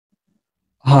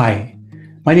Hi,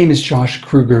 my name is Josh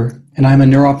Kruger, and I'm a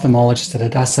neuro-ophthalmologist at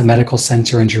Hadassah Medical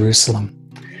Center in Jerusalem.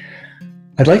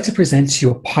 I'd like to present to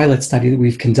you a pilot study that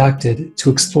we've conducted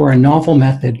to explore a novel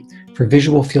method for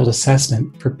visual field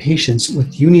assessment for patients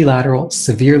with unilateral,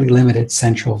 severely limited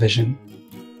central vision.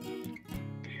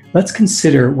 Let's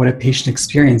consider what a patient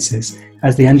experiences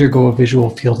as they undergo a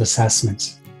visual field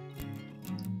assessment.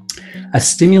 As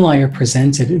stimuli are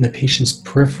presented in the patient's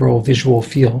peripheral visual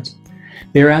field,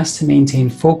 they are asked to maintain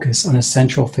focus on a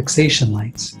central fixation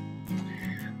light.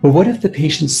 But what if the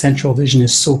patient's central vision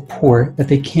is so poor that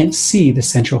they can't see the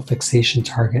central fixation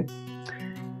target?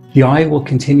 The eye will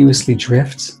continuously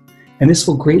drift, and this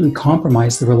will greatly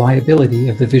compromise the reliability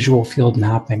of the visual field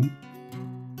mapping.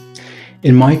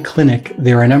 In my clinic,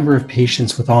 there are a number of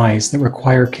patients with eyes that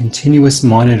require continuous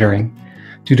monitoring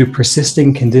due to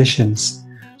persisting conditions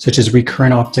such as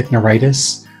recurrent optic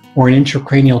neuritis or an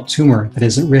intracranial tumor that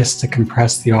is at risk to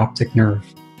compress the optic nerve.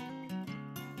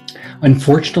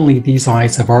 Unfortunately, these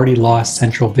eyes have already lost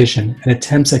central vision, and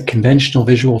attempts at conventional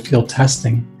visual field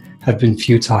testing have been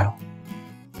futile.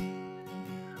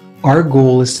 Our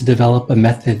goal is to develop a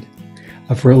method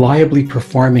of reliably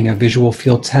performing a visual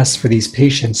field test for these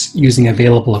patients using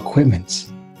available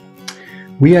equipment.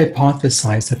 We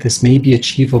hypothesize that this may be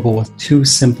achievable with two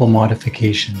simple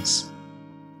modifications.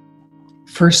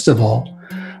 First of all,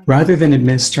 rather than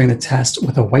administering the test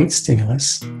with a white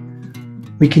stimulus,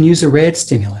 we can use a red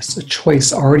stimulus, a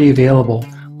choice already available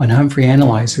on Humphrey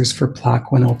analyzers for plaque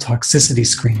 1L toxicity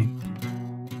screening.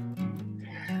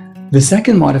 The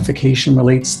second modification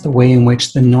relates to the way in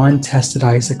which the non-tested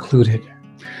eye is occluded.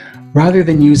 Rather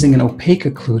than using an opaque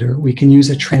occluder, we can use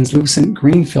a translucent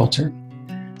green filter,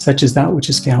 such as that which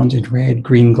is found in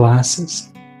red-green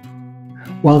glasses.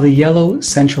 While the yellow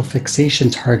central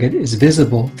fixation target is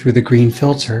visible through the green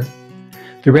filter,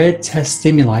 the red test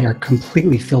stimuli are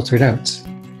completely filtered out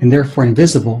and therefore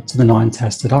invisible to the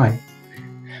non-tested eye.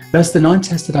 Thus, the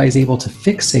non-tested eye is able to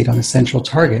fixate on the central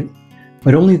target,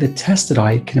 but only the tested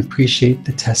eye can appreciate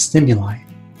the test stimuli.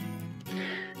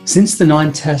 Since the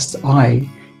non-test eye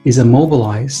is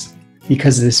immobilized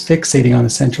because it is fixating on the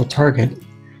central target,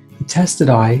 the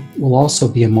tested eye will also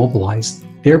be immobilized,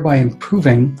 thereby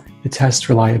improving the test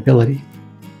reliability.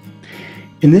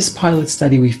 In this pilot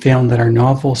study, we found that our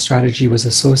novel strategy was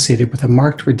associated with a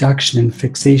marked reduction in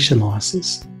fixation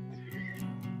losses.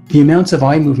 The amount of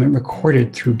eye movement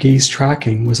recorded through gaze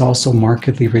tracking was also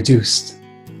markedly reduced.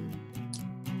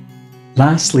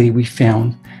 Lastly, we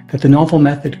found that the novel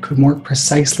method could more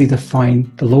precisely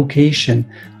define the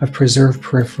location of preserved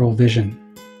peripheral vision.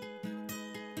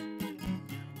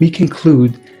 We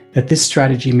conclude that this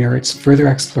strategy merits further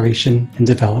exploration and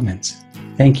development.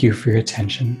 Thank you for your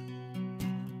attention.